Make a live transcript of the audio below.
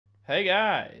Hey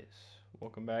guys,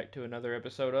 welcome back to another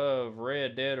episode of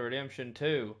Red Dead Redemption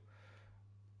 2.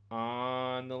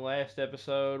 On the last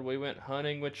episode, we went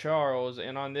hunting with Charles,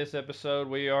 and on this episode,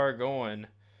 we are going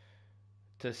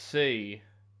to see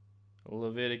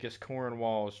Leviticus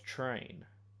Cornwall's train.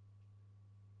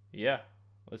 Yeah,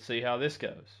 let's see how this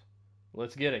goes.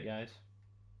 Let's get it, guys.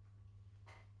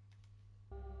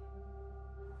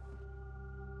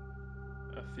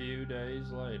 A few days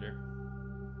later.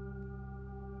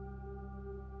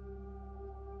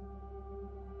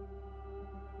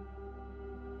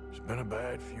 It's been a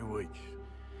bad few weeks,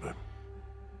 but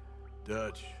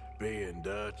Dutch being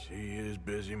Dutch, he is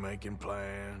busy making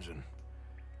plans, and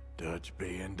Dutch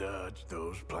being Dutch,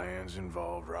 those plans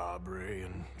involve robbery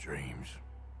and dreams.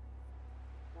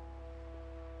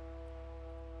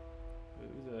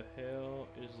 Who the hell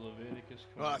is Leviticus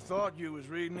Cornwall? Well, I thought you was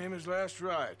reading him his last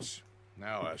rites.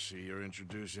 Now I see you're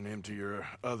introducing him to your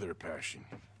other passion.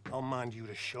 I'll mind you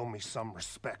to show me some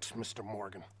respect, Mr.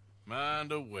 Morgan.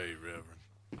 Mind away, Reverend.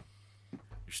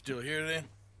 You still here, then?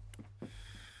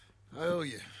 I owe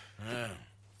you. Yeah.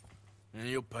 And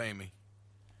you'll pay me.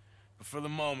 But for the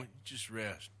moment, just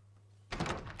rest.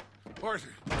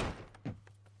 Arthur,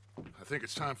 I think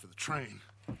it's time for the train.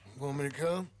 Want me to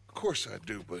come? Of course I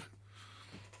do, but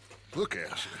look at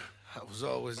you. I was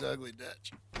always ugly,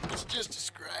 Dutch. It's just a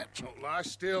scratch. Don't lie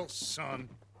still, son.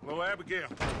 Hello, Abigail.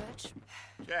 Dutch,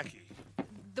 Jackie.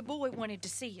 the boy wanted to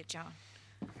see you, John.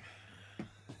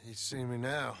 He's seen me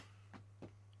now.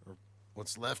 Or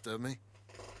what's left of me.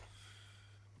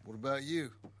 What about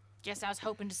you? Guess I was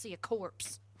hoping to see a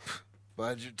corpse.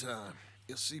 Bide your time.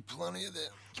 You'll see plenty of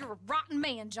them. You're a rotten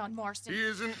man, John Marston. He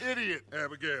is an idiot,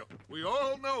 Abigail. We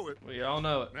all know it. We all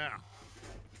know it. Now,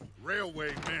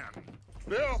 railway men.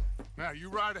 Bill, now you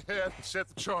ride ahead and set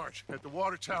the charge at the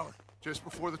water tower just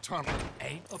before the tunnel.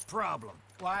 Ain't a problem.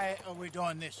 Why are we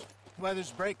doing this?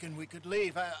 Weather's breaking. We could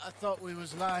leave. I thought we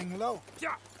was lying low.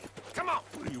 Yeah, come on.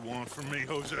 What do you want from me,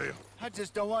 Hosea? I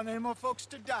just don't want any more folks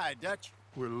to die, Dutch.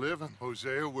 We're living,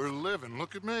 Hosea. We're living.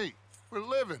 Look at me. We're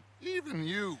living. Even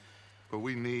you. But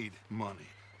we need money.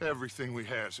 Everything we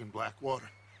has in Blackwater.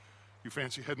 You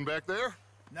fancy heading back there?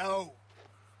 No.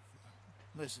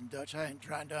 Listen, Dutch, I ain't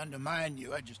trying to undermine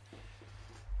you. I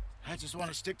just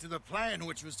want to stick to the plan,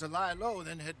 which was to lie low,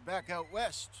 then head back out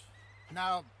west.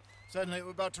 Now, suddenly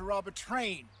we're about to rob a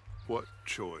train. What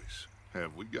choice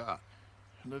have we got?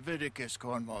 Leviticus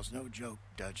Cornwall's no joke,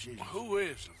 Dutch. Who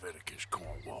is Leviticus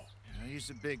Cornwall? He's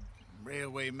a big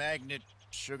railway magnate,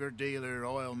 sugar dealer,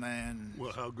 oil man.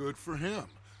 Well, how good for him.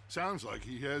 Sounds like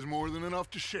he has more than enough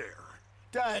to share.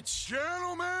 Dutch!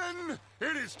 Gentlemen,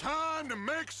 it is time to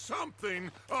make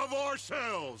something of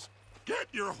ourselves. Get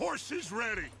your horses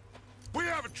ready. We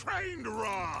have a train to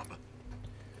rob.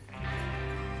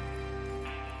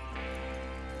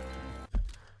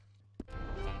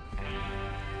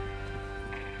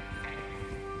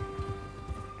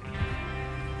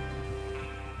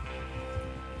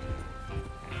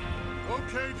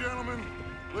 Okay, gentlemen,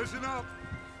 listen up,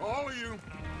 all of you.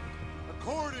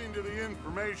 According to the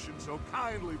information so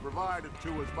kindly provided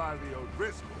to us by the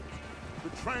O'Driscolls, the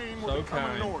train will be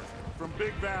coming north from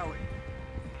Big Valley.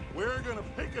 We're gonna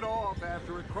pick it off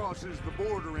after it crosses the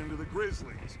border into the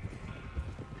Grizzlies.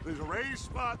 There's a raised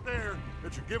spot there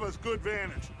that should give us good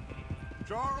vantage.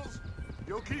 Charles,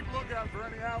 you'll keep lookout for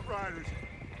any outriders.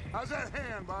 How's that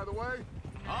hand, by the way?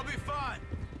 I'll be fine.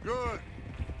 Good.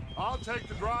 I'll take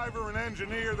the driver and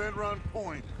engineer, then run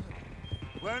point.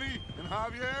 Lenny and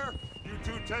Javier, you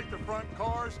two take the front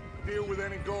cars, deal with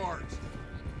any guards.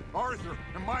 Arthur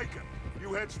and Micah,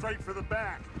 you head straight for the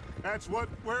back. That's what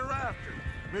we're after.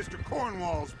 Mr.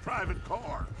 Cornwall's private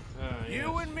car.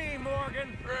 You and me,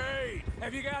 Morgan. Great.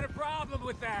 Have you got a problem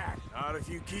with that? Not if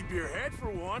you keep your head for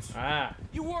once.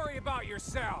 You worry about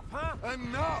yourself, huh?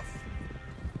 Enough!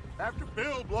 After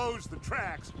Bill blows the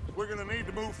tracks, we're gonna need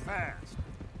to move fast.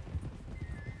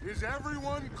 Is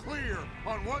everyone clear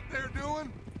on what they're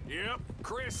doing? Yep.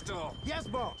 Crystal. Yes,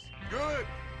 boss. Good.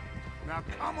 Now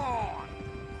come on.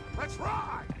 Let's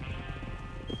ride.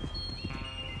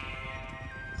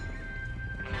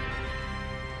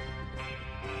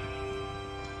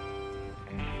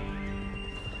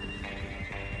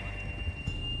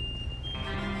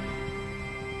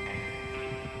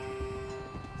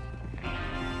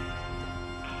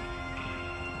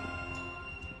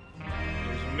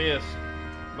 There's a mist.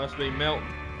 Must be melting.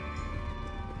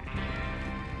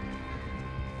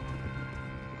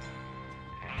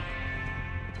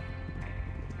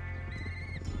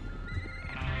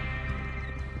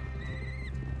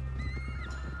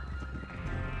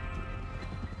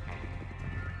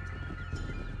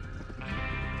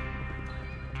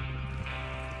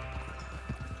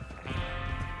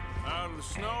 the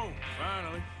snow,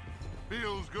 finally.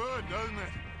 Feels good, doesn't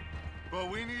it? But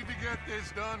we need to get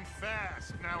this done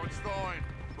fast. Now it's thawing,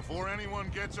 before anyone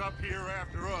gets up here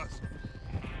after us.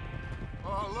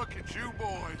 Oh, look at you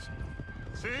boys.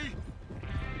 See?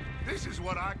 This is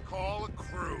what I call a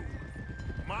crew.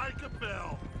 Micah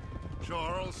Bell,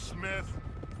 Charles Smith,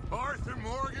 Arthur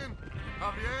Morgan,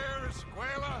 Javier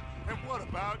Escuela, and what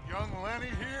about young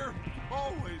Lenny here?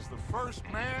 Always the first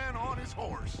man on his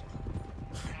horse.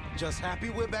 Just happy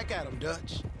we're back at him,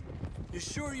 Dutch. You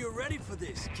sure you're ready for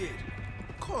this, kid?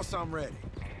 Of course I'm ready.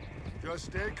 Just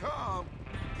stay calm.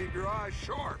 Keep your eyes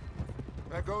sharp.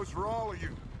 That goes for all of you.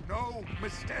 No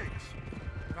mistakes.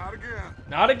 Not again.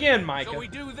 Not again, Micah. So we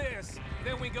do this,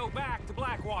 then we go back to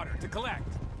Blackwater to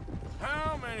collect.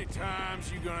 How many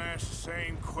times you gonna ask the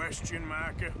same question,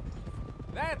 Micah?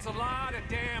 That's a lot of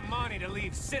damn money to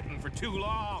leave sitting for too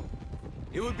long.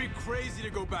 It would be crazy to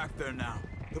go back there now.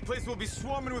 The place will be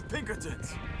swarming with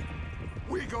Pinkertons.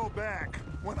 We go back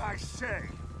when I say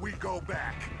we go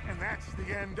back, and that's the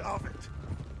end of it.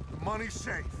 The money's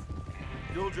safe.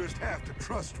 You'll just have to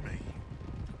trust me.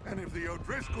 And if the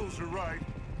O'Driscolls are right,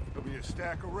 there'll be a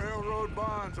stack of railroad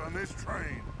bonds on this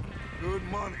train. Good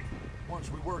money,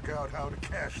 once we work out how to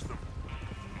cash them.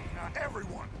 Now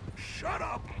everyone, shut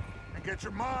up and get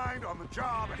your mind on the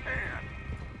job at hand.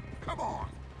 Come on.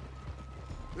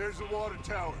 There's the water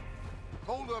tower.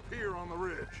 Hold up here on the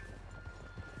ridge.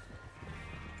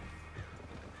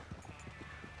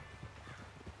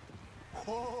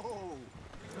 Whoa!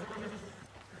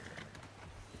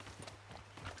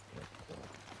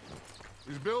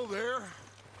 Is Bill there?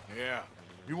 Yeah,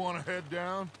 You want to head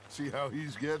down? See how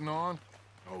he's getting on?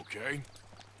 okay.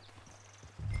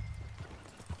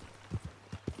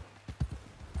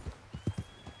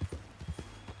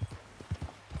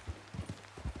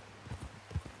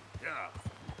 Yeah.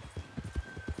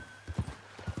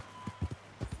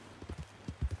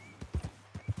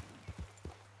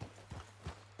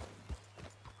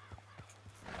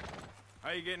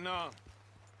 How you getting on?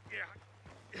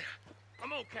 Yeah,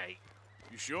 I'm okay.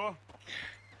 You sure?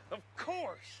 Of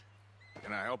course.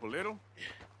 Can I help a little?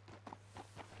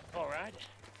 All right.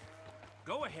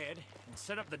 Go ahead and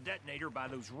set up the detonator by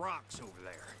those rocks over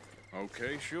there.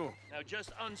 Okay, sure. Now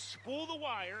just unspool the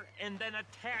wire and then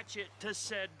attach it to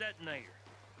said detonator.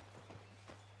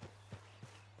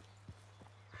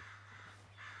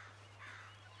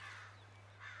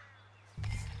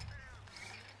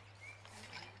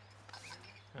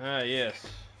 Ah, yes.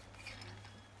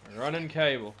 Running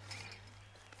cable.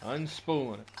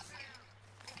 Unspooling it.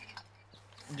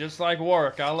 Just like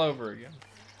work all over again.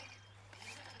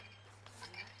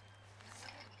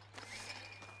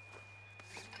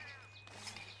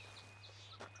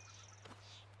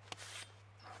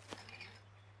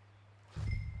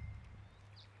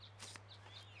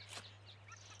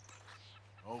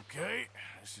 Okay,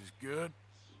 this is good.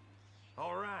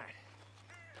 All right.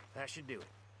 That should do it.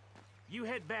 You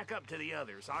head back up to the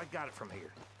others. I got it from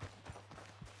here.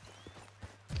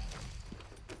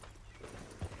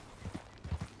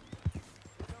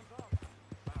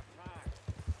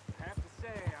 I have to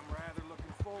say, I'm rather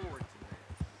looking forward to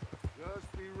this.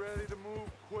 Just be ready to move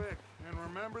quick. And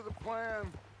remember the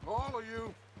plan. All of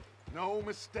you, no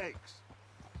mistakes.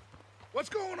 What's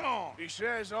going on? He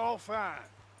says all fine.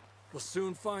 We'll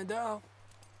soon find out.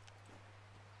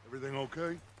 Everything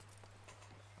okay?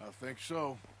 I think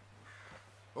so.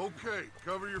 Okay,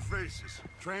 cover your faces.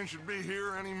 Train should be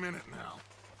here any minute now.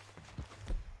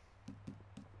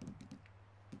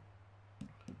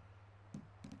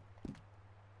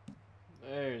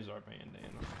 There's our bandana.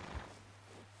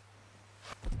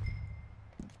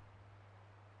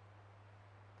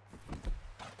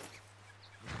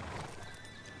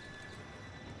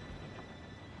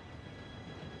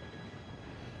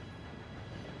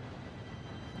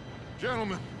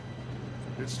 Gentlemen,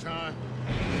 it's time.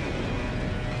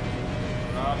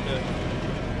 Rob the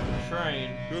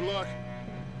train. Good luck,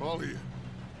 all of you.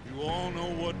 You all know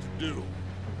what to do.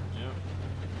 Yep.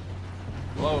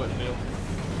 Blow it, Bill.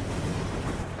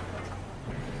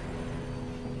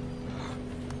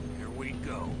 Here we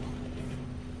go.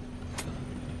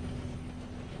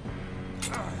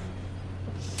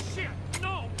 Shit!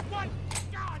 No! What?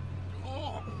 God!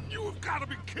 Oh, you have got to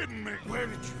be kidding me. Where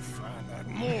did you find that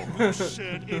Morgan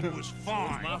said it was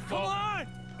fine. my fault? on!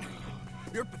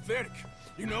 You're pathetic.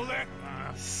 You know that?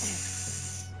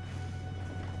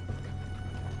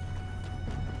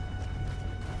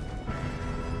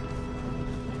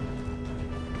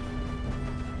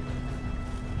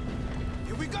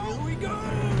 Here we go! Here we go!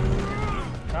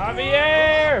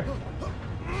 Javier!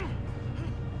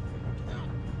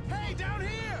 Hey, down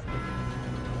here!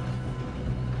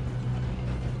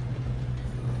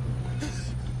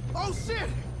 Oh, shit!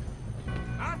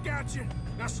 I've got you.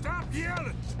 Now stop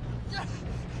yelling.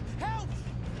 Help!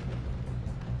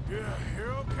 Yeah,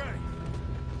 you're okay.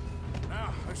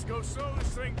 Now, let's go slow this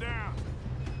thing down.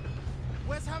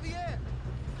 Where's Javier?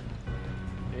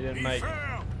 He didn't He make it.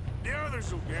 fell. The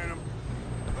others will get him.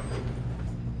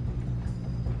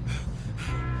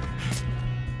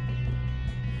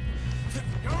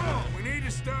 Come on, we need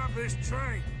to stop this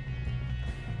train.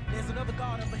 There's another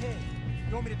guard up ahead.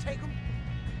 You want me to take him?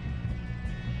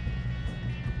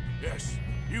 Yes,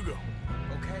 you go.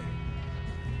 Okay.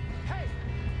 Hey!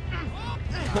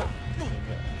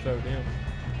 Showed him.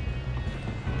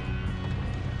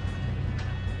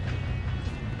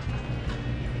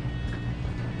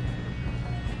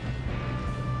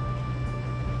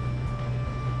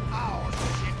 Oh,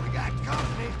 shit, we got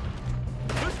company.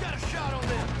 Who's got a shot on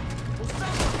them? Will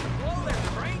someone blow their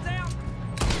brains out?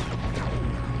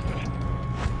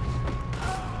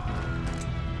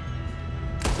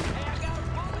 Hey, I got a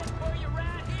bullet for you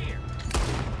right here.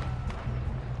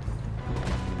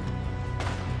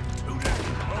 Who that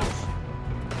close?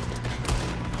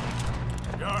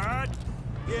 You all right?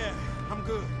 Yeah, I'm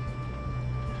good.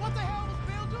 What the hell was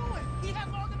Bill doing? He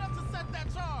had long enough to set that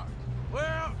charge.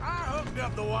 Well, I hooked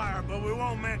up the wire, but we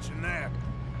won't mention that.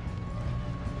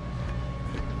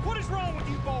 What is wrong with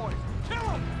you boys? Kill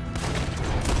him!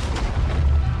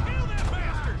 Kill that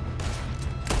bastard!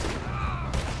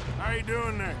 How you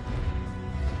doing there?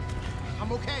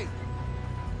 I'm okay.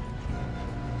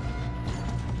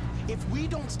 If we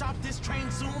don't stop this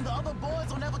train soon, the other boys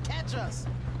will never catch us.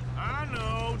 I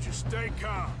know, just stay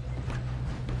calm.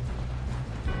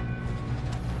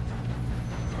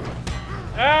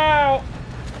 Ow!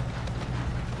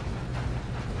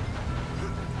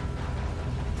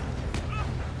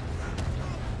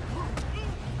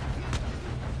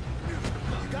 You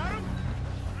got him?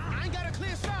 I ain't got a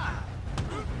clear shot.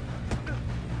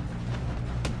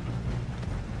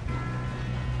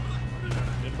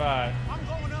 Goodbye. I'm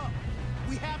going up.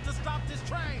 We have to stop this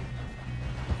train.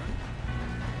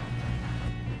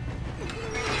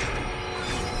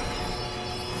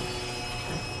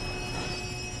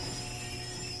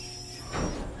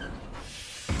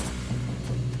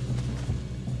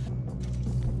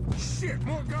 Shit,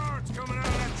 more guards coming out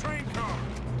of that train car.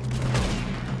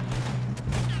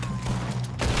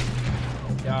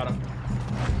 Got him.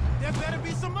 There better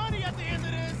be some money at the end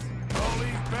of this. All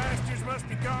these bastards must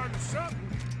be guarding something.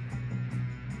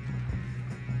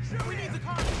 We need the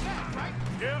car to back, right?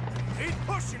 Yep, he's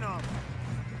pushing on them.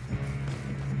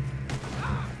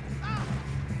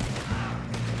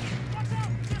 Watch out!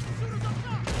 There's some shooters up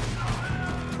top!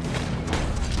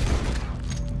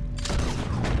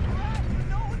 You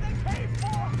know what they paid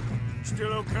for?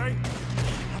 Still okay?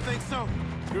 I think so.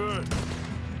 Good.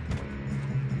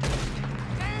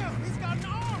 Damn, he's got an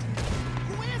arm!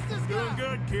 Who is this Doing guy?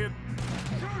 good, kid.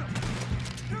 Shoot him!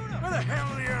 Shoot him! Where the hell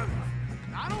are the others?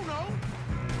 I don't know.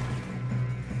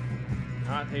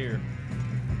 Not here.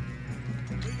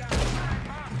 We got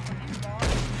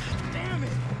damn it!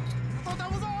 I thought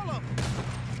that was all of them.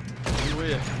 You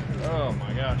wish. Oh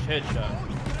my gosh, headshot.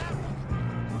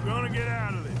 We're gonna get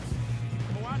out of this.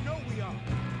 Oh, I know we are.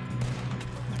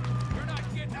 You're not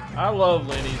getting out. I love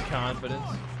Lenny's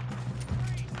confidence.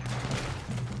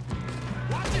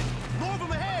 Watch it! More of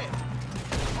them ahead!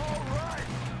 All right.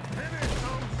 Finish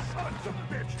those sons of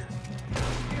bitches.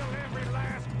 Kill every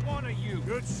last one of you.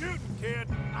 Good shooting, kid.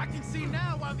 I can see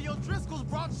now why the O'Driscolls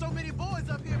brought so many boys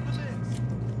up here for this.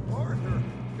 Arthur,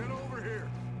 get over here.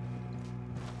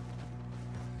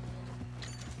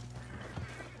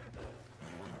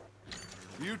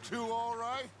 You two all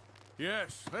right?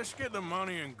 Yes, let's get the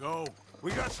money and go.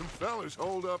 We got some fellas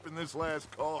holed up in this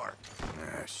last car.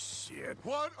 Ah, shit.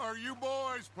 What are you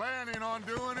boys planning on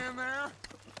doing in there?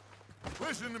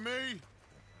 Listen to me.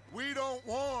 We don't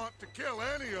want to kill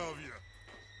any of you.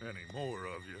 Any more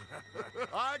of you.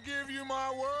 I give you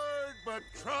my word, but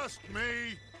trust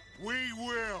me, we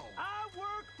will. I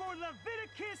work for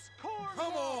Leviticus Cornwall.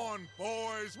 Come on,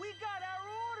 boys. We got our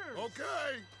orders.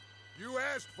 Okay. You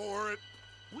asked for it.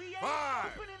 We ain't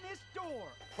 5, opening this door.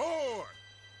 4,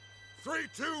 3,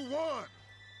 2, 1.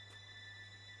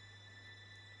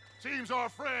 Seems our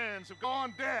friends have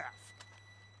gone deaf.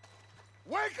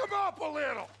 Wake them up a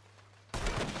little.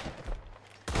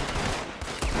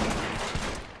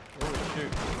 Oh,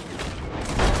 shoot.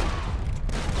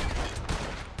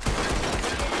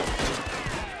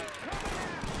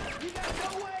 You got no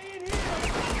way in here.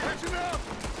 Catching up.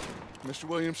 Mr.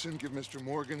 Williamson, give Mr.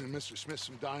 Morgan and Mr. Smith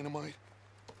some dynamite.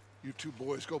 You two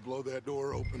boys go blow that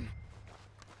door open.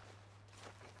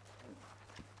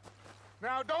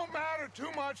 Now, don't matter too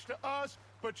much to us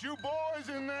But you boys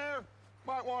in there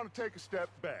might want to take a step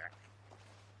back.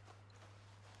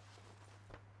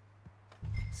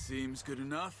 Seems good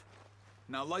enough.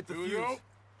 Now light the Here we fuse. go.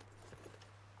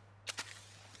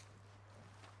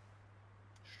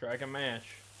 Strike a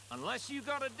match. Unless you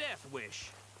got a death wish,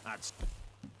 I'd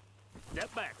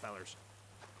step back, fellers.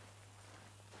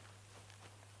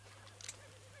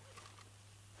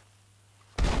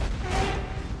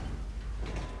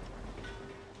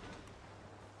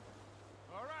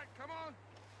 All right, come on.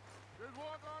 Just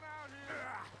walk on out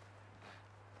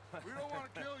here. We don't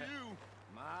want to kill you.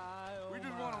 We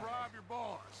just want to rob your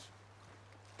boss.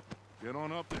 Get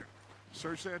on up there.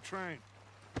 Search that train.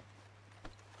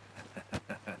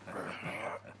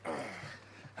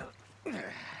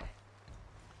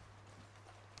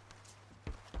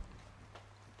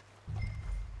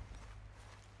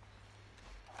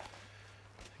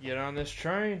 Get on this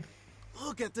train.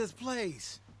 Look at this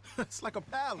place. It's like a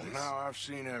palace. Now I've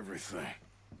seen everything.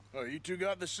 Oh, you two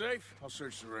got the safe? I'll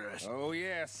search the rest. Oh,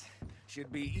 yes.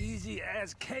 Should be easy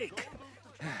as cake.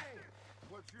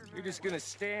 You're just gonna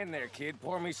stand there, kid.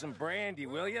 Pour me some brandy,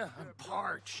 will you? I'm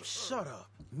parched. Shut up.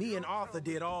 Me and Arthur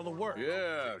did all the work.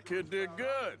 Yeah, the kid did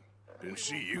good. Didn't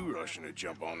see you rushing to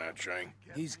jump on that train.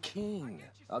 He's king.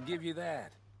 I'll give you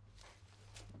that.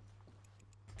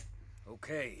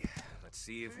 Okay, let's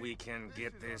see if we can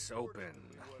get this open.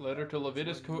 Letter to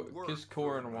Leviticus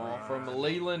Cornwall from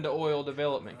Leland Oil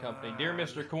Development Company. Dear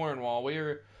Mr. Cornwall, we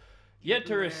are yet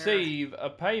to receive a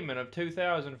payment of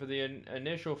 $2,000 for the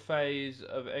initial phase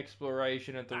of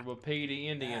exploration at the Wapiti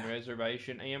Indian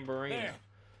Reservation, Amberina.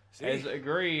 As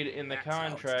agreed in the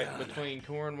contract between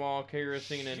Cornwall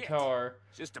Kerosene and Tar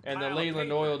and the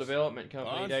Leland Oil Development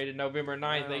Company, dated November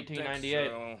 9th, 1898.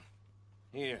 So.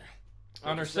 Here.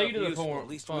 On receipt of the At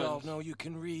least we all funds, know you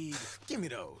can read. Give me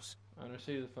those. on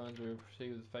receipt of the funds, we will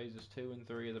proceed with phases 2 and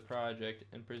 3 of the project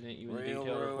and present you with a Railroad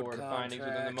detailed report of findings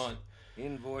within the month.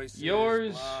 Invoices,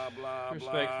 Yours, blah, blah,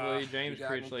 respectfully, blah. James You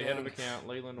got Critchley, head of anything? account,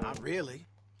 Leland Oil. Not really.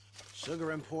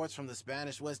 Sugar imports from the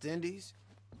Spanish West Indies.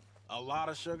 A lot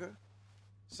of sugar.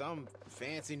 Some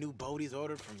fancy new boat he's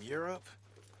ordered from Europe.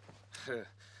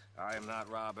 I am not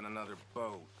robbing another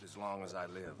boat as long as I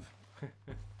live.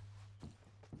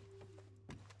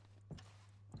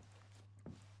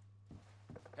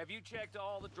 Have you checked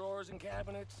all the drawers and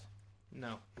cabinets?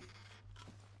 No.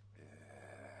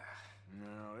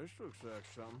 No, this looks like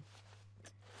something.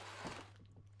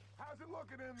 How's it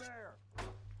looking in there?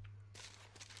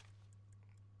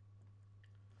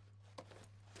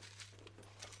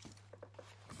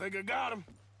 I think I got him.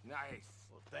 Nice.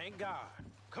 Well, thank God.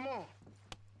 Come on.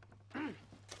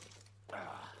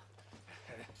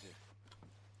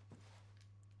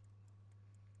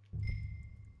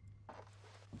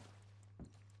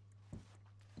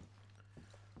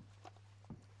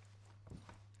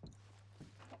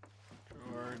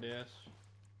 Drawer, desk,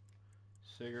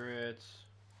 cigarettes.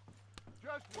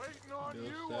 Just waiting on Bill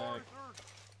you, stack. Arthur.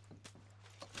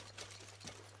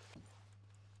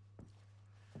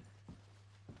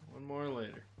 One more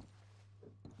later.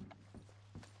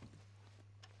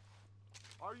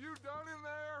 Are you done in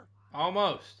there?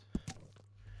 Almost.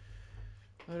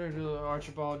 Letter to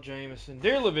Archibald Jameson.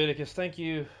 Dear Leviticus, thank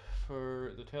you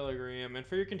for the telegram and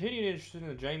for your continued interest in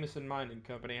the Jameson Mining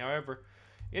Company. However,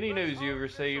 any news you have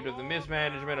received of the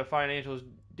mismanagement of financial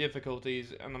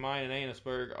difficulties on the mine in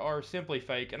Annisburg are simply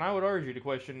fake, and I would urge you to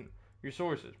question your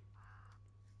sources.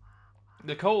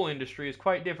 The coal industry is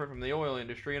quite different from the oil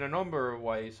industry in a number of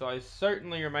ways, so I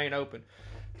certainly remain open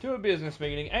to a business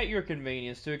meeting at your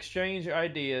convenience to exchange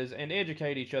ideas and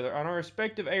educate each other on our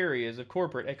respective areas of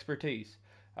corporate expertise.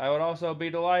 I would also be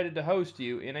delighted to host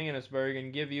you in Annisburg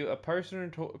and give you a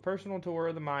personal tour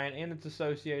of the mine and its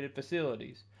associated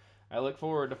facilities. I look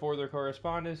forward to further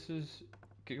correspondence.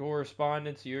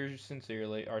 Yours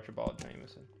sincerely, Archibald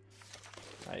Jameson.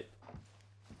 Right.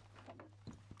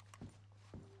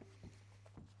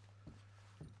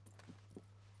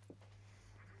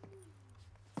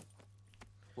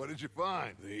 What did you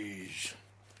find? These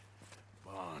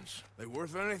bonds. They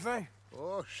worth anything?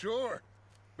 Oh, sure.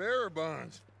 Bearer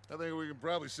bonds. I think we can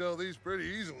probably sell these pretty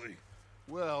easily.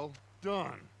 Well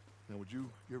done. Now, would you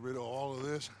get rid of all of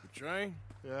this? The train?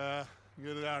 Yeah,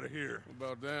 get it out of here.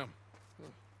 What about them?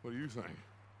 What do you think?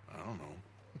 I don't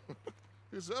know.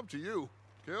 It's up to you.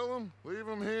 Kill them, leave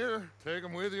them here, take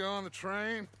them with you on the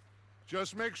train.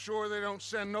 Just make sure they don't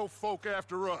send no folk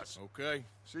after us. Okay.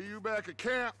 See you back at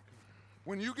camp.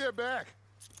 When you get back,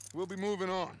 we'll be moving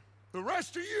on. The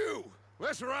rest of you,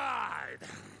 let's ride!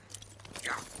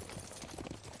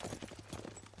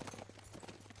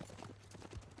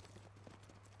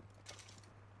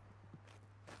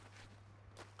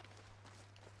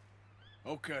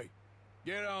 Okay,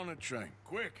 get on the train,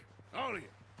 quick, all of you.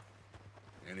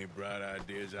 Any bright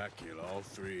ideas, I kill all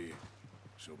three of you,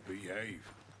 so behave.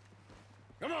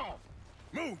 Come on,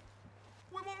 move!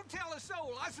 We won't tell a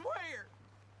soul, I swear!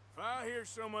 If I hear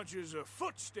so much as a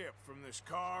footstep from this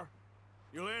car,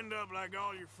 you'll end up like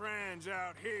all your friends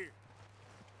out here.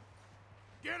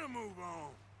 Get a move on.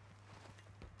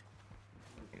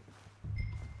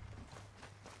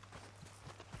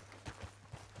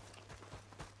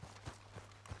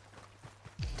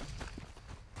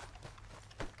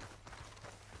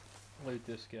 Loot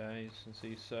this guy since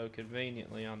he's so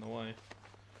conveniently on the way.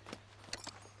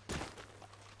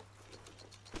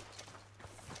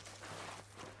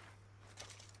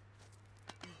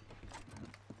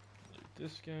 Loot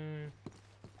this guy.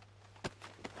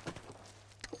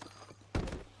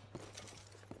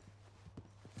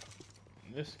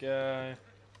 This guy.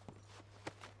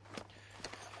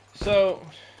 So,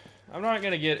 I'm not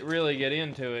gonna really get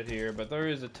into it here, but there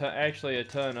is actually a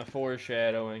ton of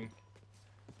foreshadowing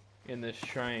in this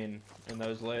train and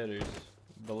those letters,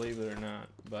 believe it or not.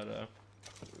 But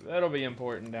that'll be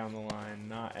important down the line,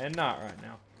 not right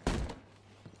now.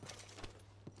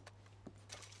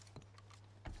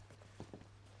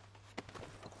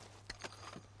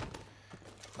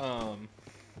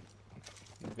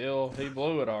 Bill, he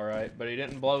blew it all right, but he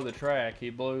didn't blow the track. He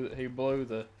blew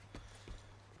the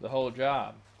whole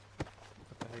job.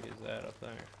 What the heck is that up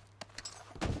there?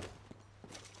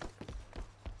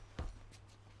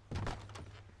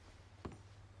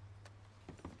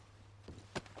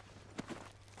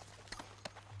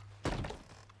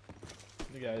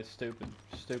 The guy's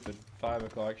stupid 5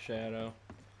 o'clock shadow.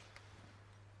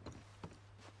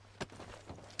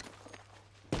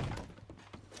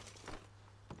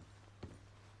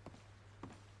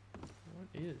 What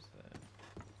is that?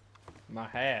 My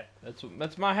hat.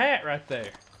 That's my hat right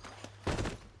there.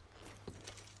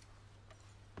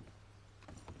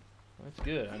 That's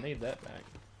good. I need that back.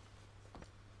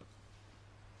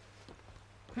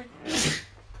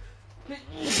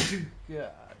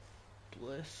 God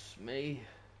bless me.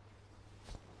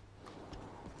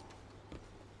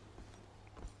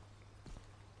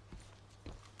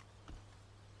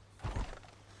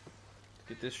 Let's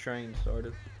get this train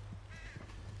started.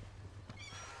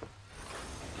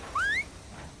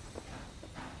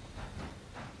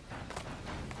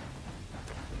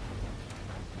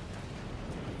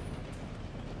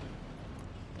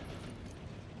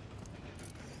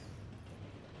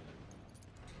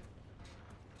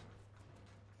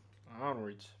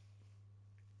 Onwards.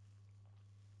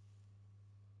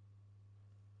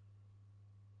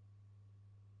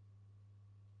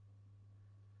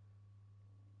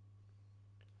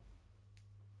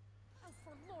 Oh,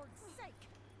 for Lord's sake,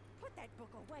 put that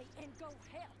book away and go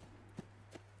help.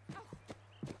 Oh,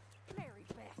 Mary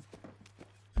Beth.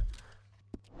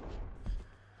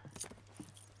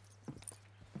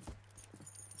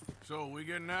 So, we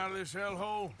getting out of this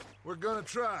hellhole? We're gonna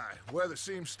try. Weather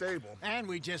seems stable. And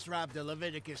we just robbed the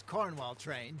Leviticus Cornwall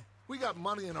train. We got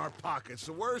money in our pockets.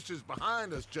 The worst is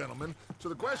behind us, gentlemen. So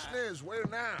the question is, where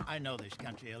now? I know this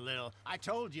country a little. I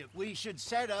told you, we should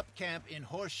set up camp in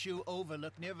Horseshoe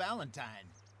Overlook near Valentine.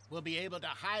 We'll be able to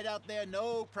hide out there,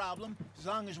 no problem, as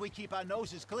long as we keep our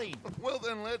noses clean. Well,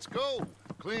 then let's go.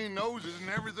 Clean noses and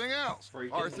everything else.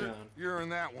 Arthur, you're in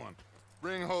that one.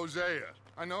 Bring Hosea.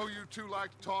 I know you two like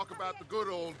to talk about the good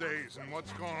old days and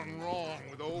what's gone wrong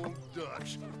with old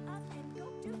Dutch.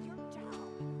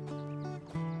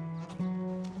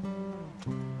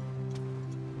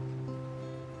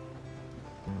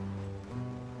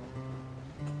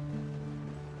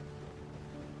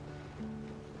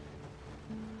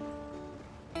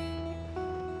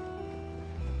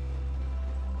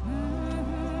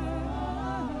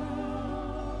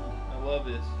 I love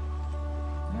this.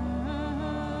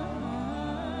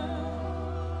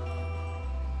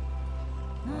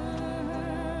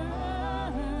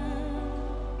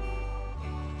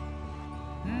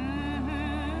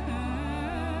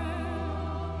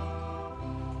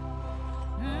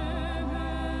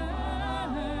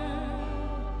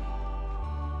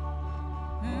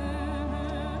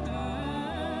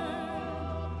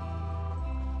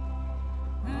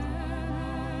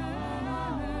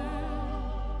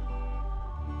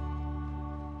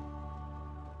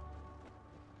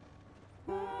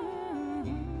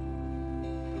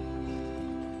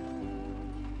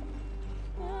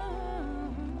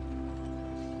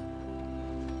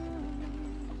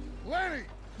 Lenny!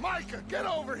 Micah, get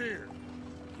over here!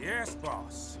 Yes,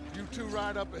 boss. You two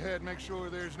ride up ahead, make sure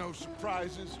there's no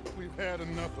surprises. We've had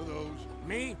enough of those.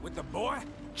 Me with the boy?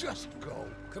 Just go.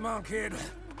 Come on, kid.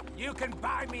 You can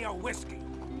buy me a whiskey.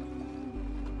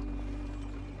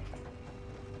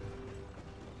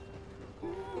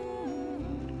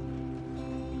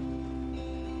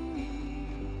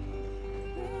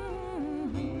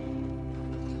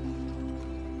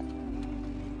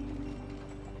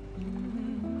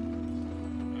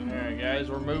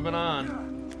 guys, we're moving on.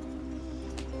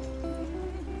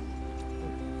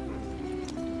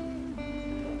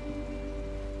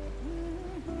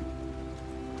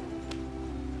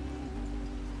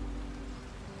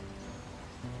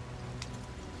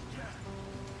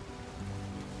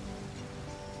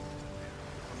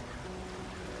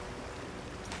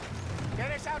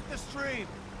 Get us out the stream.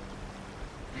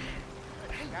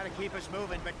 Gotta keep us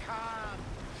moving, but calm.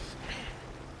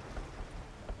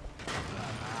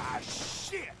 Ah,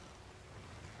 shit!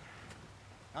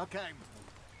 Okay,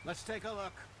 let's take a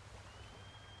look.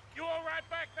 You all right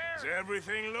back Does there?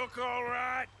 everything look all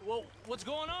right? Well, what's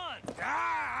going on?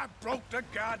 Ah, I broke the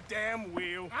goddamn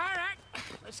wheel. All right,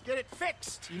 let's get it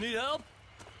fixed. You need help?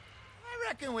 I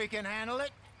reckon we can handle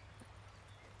it.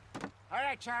 All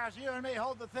right, Charles, you and me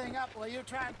hold the thing up while you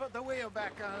try and put the wheel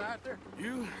back on, Arthur.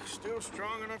 You still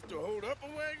strong enough to hold up a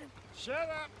wagon? Shut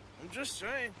up. I'm just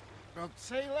saying. Don't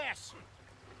say less.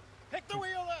 Pick the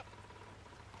wheel up.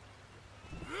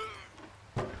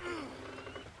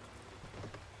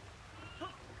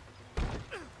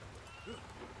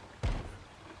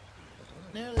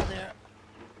 Nearly there.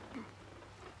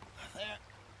 There.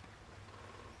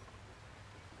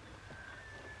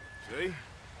 See?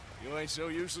 You ain't so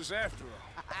useless after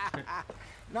all.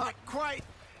 Not quite.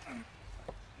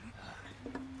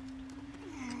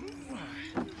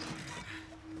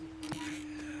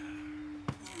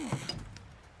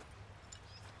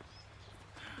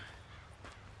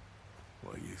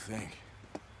 What do you think?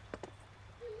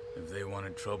 If they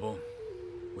wanted trouble,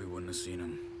 we wouldn't have seen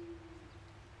them.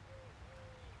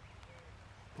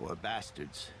 Poor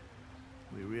bastards.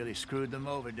 We really screwed them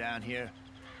over down here.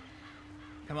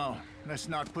 Come on, let's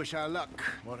not push our luck.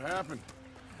 What happened?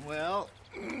 Well,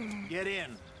 get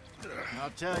in.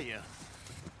 I'll tell you.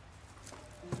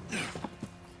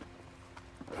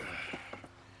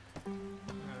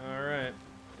 All right.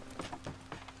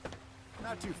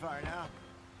 Not too far now.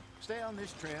 Stay on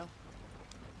this trail.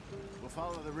 We'll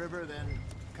follow the river, then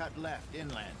cut left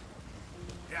inland.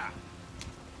 Yeah.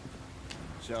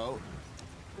 So,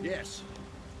 yes,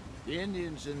 the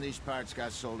Indians in these parts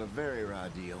got sold a very raw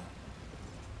deal.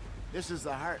 This is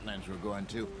the heartlands we're going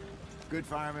to. Good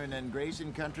farming and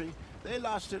grazing country, they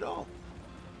lost it all.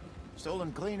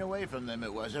 Stolen clean away from them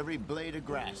it was, every blade of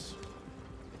grass.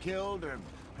 Killed or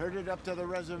herded up to the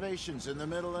reservations in the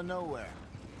middle of nowhere.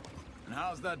 And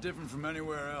how's that different from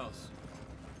anywhere else?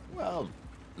 Well,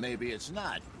 maybe it's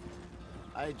not.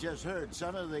 I just heard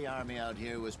some of the army out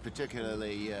here was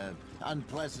particularly,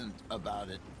 unpleasant about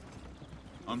it.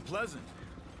 Unpleasant?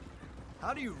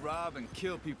 How do you rob and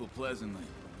kill people pleasantly?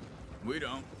 We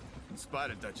don't, in spite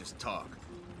of Dutch's talk.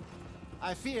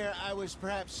 I fear I was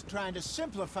perhaps trying to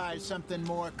simplify something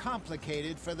more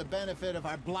complicated for the benefit of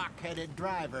our block-headed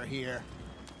driver here.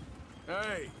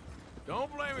 Hey,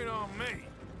 don't blame it on me.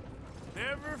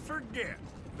 Never forget,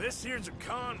 this here's a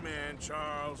con man,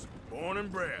 Charles, born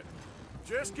and bred.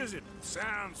 Just 'cause it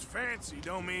sounds fancy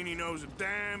don't mean he knows a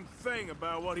damn thing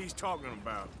about what he's talking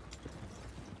about.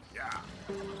 Yeah.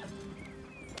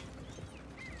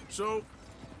 So,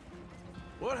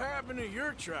 what happened to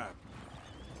your tribe?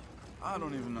 I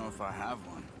don't even know if I have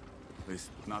one. At least,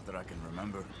 not that I can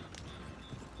remember.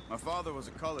 My father was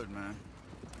a colored man.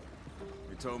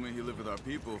 He told me he lived with our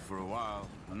people for a while.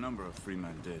 A number of free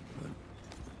men did, but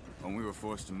when we were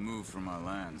forced to move from our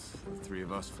lands, the three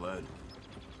of us fled.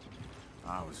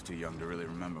 I was too young to really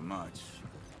remember much.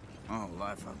 My whole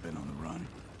life I've been on the run.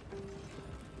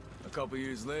 A couple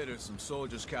years later, some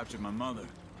soldiers captured my mother.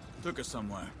 Took her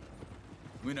somewhere.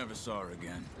 We never saw her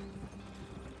again.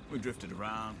 We drifted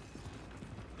around.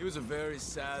 He was a very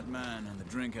sad man, and the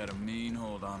drink had a mean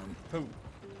hold on him. Who?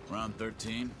 Around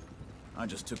 13, I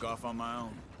just took off on my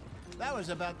own. That was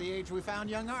about the age we found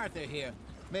young Arthur here.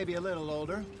 Maybe a little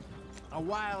older. A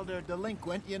wilder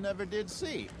delinquent you never did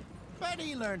see. But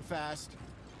he learned fast.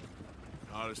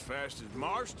 Not as fast as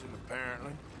Marston,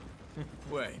 apparently.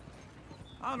 Wait,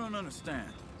 I don't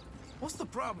understand. What's the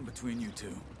problem between you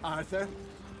two? Arthur?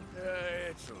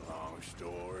 It's a long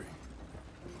story.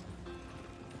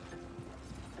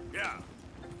 Yeah,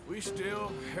 we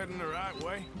still heading the right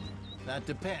way? That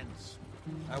depends.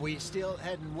 Are we still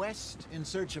heading west in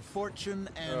search of fortune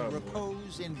and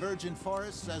repose in virgin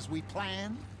forests as we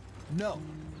planned? No.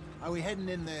 Are we heading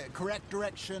in the correct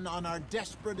direction on our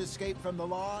desperate escape from the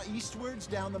law eastwards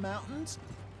down the mountains?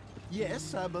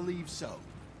 Yes, I believe so.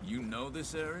 You know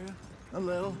this area? A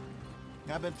little.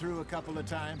 I've been through a couple of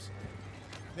times.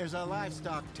 There's a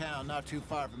livestock town not too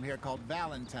far from here called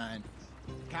Valentine.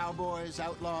 Cowboys,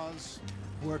 outlaws,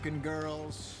 working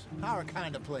girls, our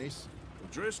kind of place.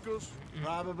 The Driscolls?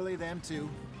 Probably them too.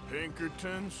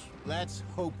 Pinkertons? Let's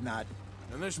hope not.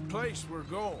 And this place we're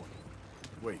going.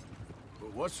 Wait,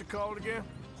 what's it called again?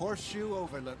 Horseshoe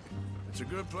Overlook. It's a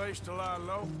good place to lie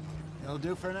low? It'll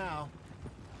do for now.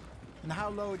 And how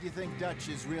low do you think Dutch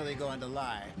is really going to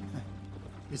lie?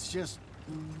 It's just,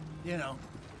 you know,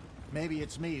 maybe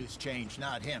it's me who's changed,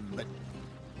 not him, but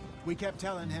we kept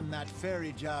telling him that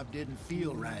ferry job didn't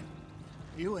feel right.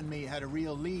 You and me had a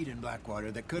real lead in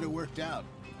Blackwater that could have worked out.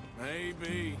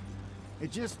 Maybe.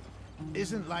 It just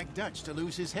isn't like Dutch to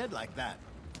lose his head like that.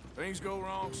 Things go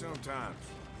wrong sometimes.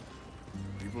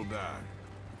 People die.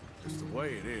 It's the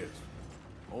way it is.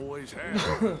 Always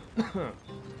has.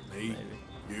 Me,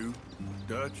 you,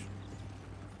 Dutch.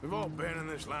 We've all been in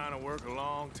this line of work a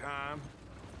long time.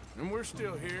 And we're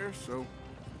still here, so...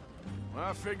 well,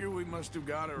 I figure we must have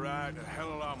got it right a hell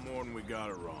of a lot more than we got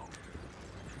it wrong.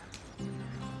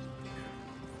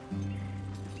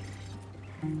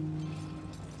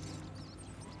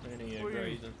 What are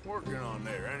you working on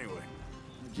there, anyway?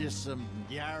 Just some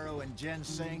yarrow and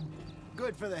ginseng.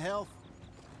 Good for the health.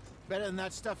 Better than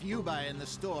that stuff you buy in the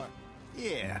store.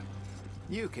 Yeah,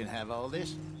 you can have all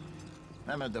this.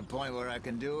 I'm at the point where I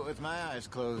can do it with my eyes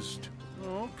closed.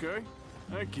 Oh, okay.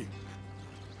 Thank you.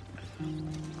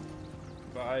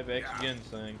 5x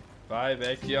ginseng.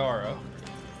 5x yarrow.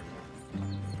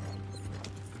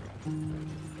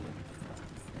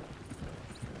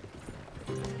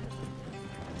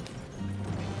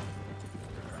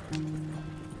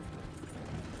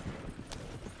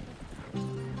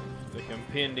 The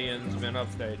compendium's been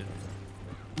updated.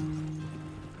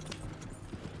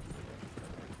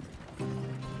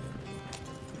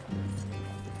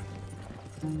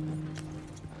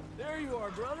 There you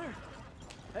are, brother.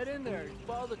 Head in there.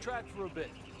 Follow the track for a bit.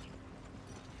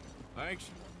 Thanks.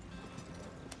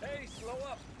 Hey, slow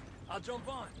up. I'll jump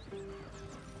on.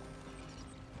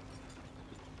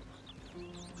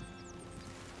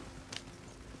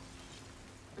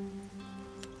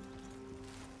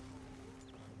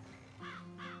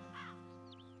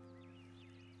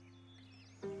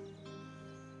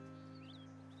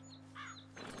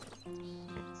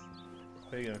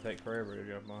 It's gonna take forever to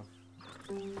jump on.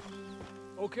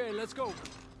 Okay, let's go.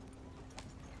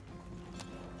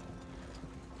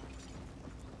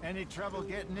 Any trouble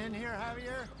getting in here,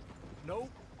 Javier? Nope.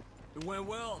 It went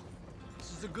well.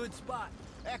 This is a good spot.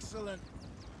 Excellent.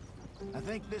 I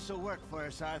think this'll work for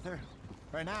us, Arthur.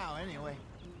 For now, anyway.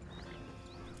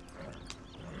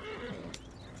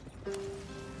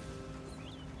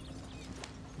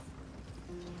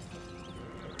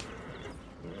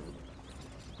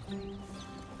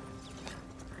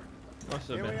 Must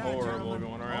have been horrible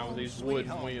going around with these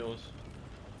wooden wheels.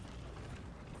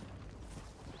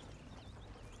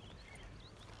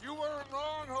 You weren't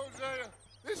wrong, Hosea.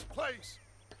 This place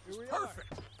is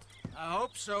perfect. I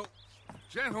hope so.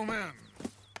 Gentlemen,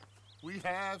 we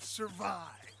have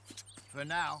survived. For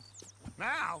now.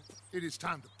 Now, it is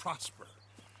time to prosper.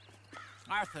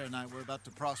 Arthur and I were about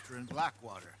to prosper in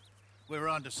Blackwater. We were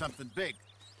onto something big.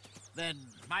 Then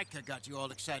Micah got you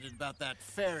all excited about that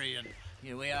ferry, and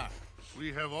here we are.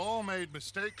 We have all made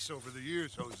mistakes over the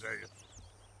years, Hosea.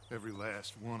 Every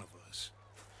last one of us.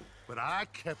 But I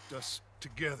kept us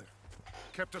together.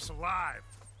 Kept us alive.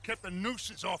 Kept the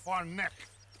nooses off our neck.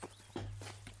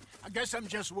 I guess I'm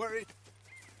just worried.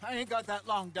 I ain't got that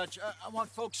long, Dutch. I want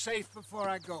folks safe before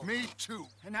I go. Me too.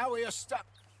 And now we are stuck.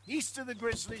 East of the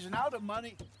Grizzlies and out of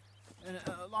money. And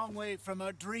a long way from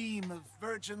our dream of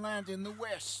virgin land in the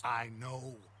west. I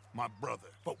know, my brother.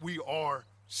 But we are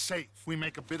safe. We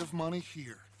make a bit of money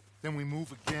here. Then we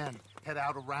move again. Head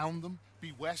out around them.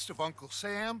 Be west of Uncle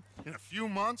Sam. In a few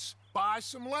months, buy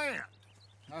some land.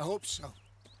 I hope so.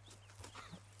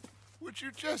 Would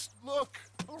you just look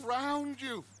around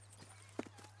you?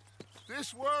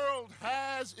 This world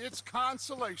has its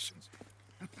consolations.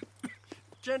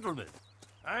 Gentlemen,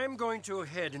 I'm going to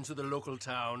head into the local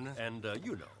town and,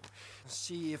 you know,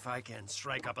 see if I can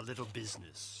strike up a little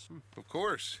business. Of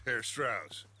course, Herr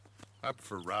Strauss. I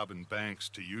prefer robbing banks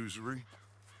to usury.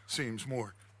 Seems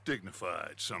more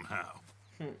dignified somehow.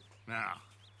 Now,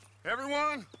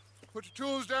 everyone, put your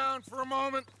tools down for a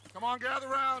moment. Come on, gather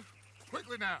round.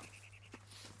 Quickly now.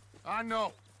 I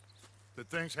know that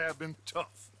things have been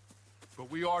tough,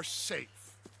 but we are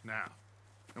safe now,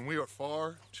 and we are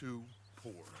far too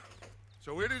poor.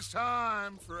 So it is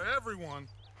time for everyone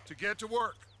to get to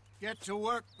work. Get to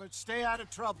work, but stay out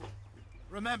of trouble.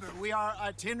 Remember, we are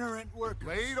itinerant workers.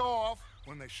 Laid off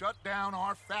when they shut down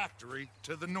our factory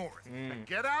to the north. And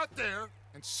get out there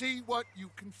and see what you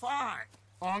can find.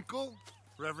 Uncle,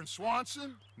 Reverend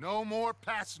Swanson, no more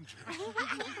passengers.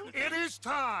 It is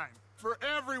time for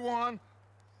everyone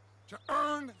to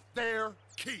earn their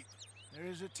keep. There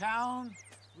is a town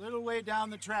Little way down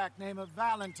the track, name of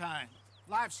Valentine.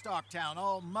 Livestock town,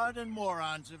 all mud and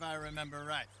morons, if I remember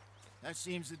right. That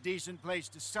seems a decent place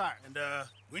to start. And,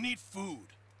 we need food.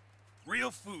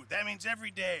 Real food. That means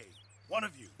every day. One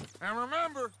of you. And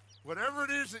remember, whatever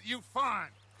it is that you find,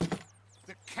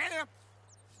 the camp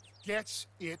gets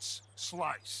its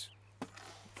slice.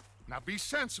 Now be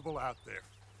sensible out there.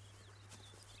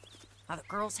 Now the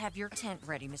girls have your tent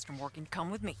ready, Mr. Morgan.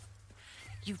 Come with me.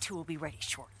 You two will be ready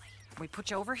shortly. We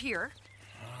put you over here.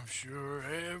 I'm sure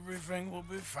everything will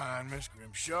be fine, Miss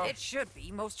Grimshaw. It should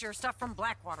be. Most of your stuff from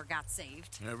Blackwater got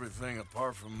saved. Everything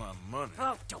apart from my money.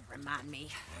 Oh, don't remind me.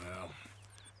 Well,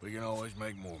 we can always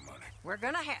make more money. We're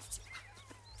gonna have to.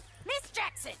 Miss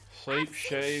Jackson! Sleep,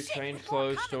 shave, change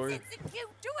clothes, story. You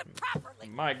do it properly.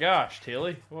 My gosh,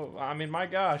 Tilly. Well, I mean, my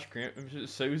gosh,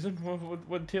 Susan.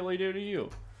 What'd Tilly do to you?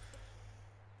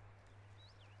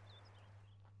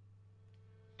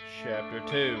 Chapter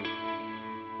 2.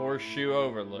 Horseshoe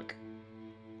Overlook.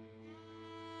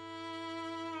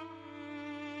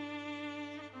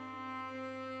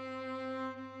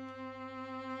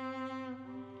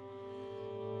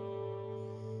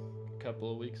 A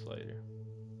couple of weeks later.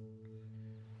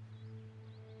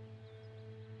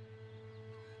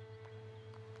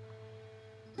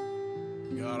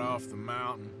 Got off the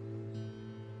mountain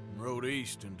and rode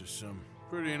east into some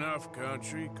pretty enough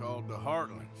country called the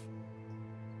Heartlands.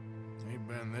 Ain't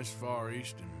been this far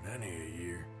east in many a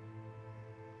year.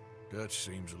 Dutch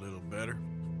seems a little better.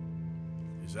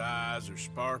 His eyes are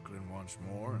sparkling once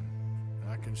more, and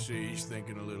I can see he's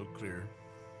thinking a little clearer.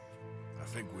 I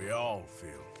think we all feel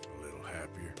a little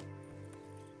happier,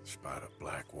 in spite of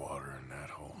Blackwater and that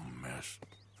whole mess.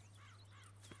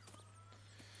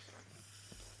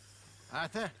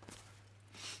 Arthur?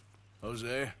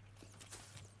 Hosea?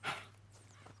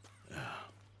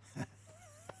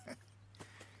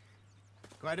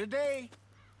 Quite a day.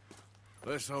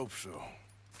 Let's hope so.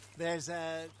 There's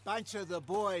a bunch of the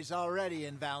boys already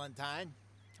in Valentine.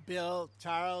 Bill,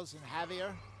 Charles, and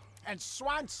Javier. And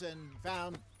Swanson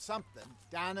found something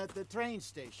down at the train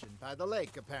station by the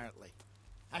lake, apparently.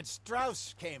 And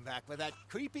Strauss came back with that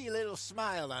creepy little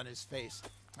smile on his face.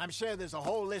 I'm sure there's a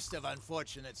whole list of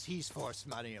unfortunates he's forced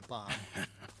money upon.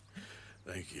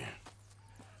 Thank you.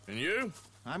 And you?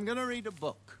 I'm gonna read a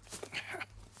book.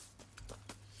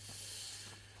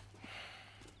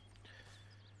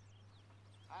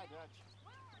 Hi,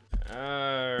 Dutch.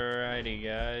 Alrighty,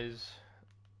 guys.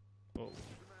 Whoa.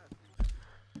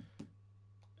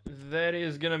 That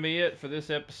is gonna be it for this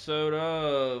episode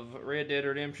of Red Dead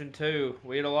Redemption 2.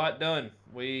 We had a lot done.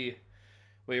 We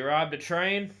robbed a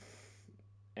train,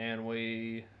 and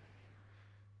we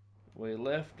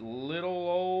left little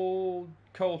old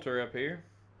Colter up here,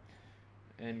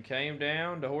 and came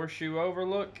down to Horseshoe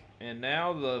Overlook, and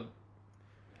now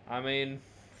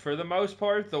for the most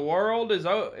part, the world is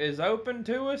open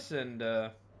to us,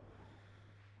 and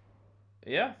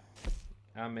yeah,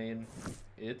 I mean,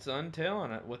 it's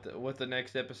untelling it what the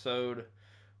next episode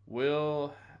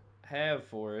will have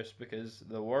for us, because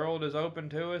the world is open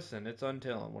to us, and it's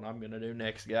untelling what I'm gonna do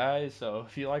next, guys. So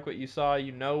if you like what you saw,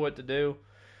 you know what to do,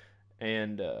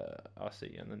 and I'll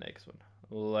see you in the next one.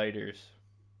 Laters.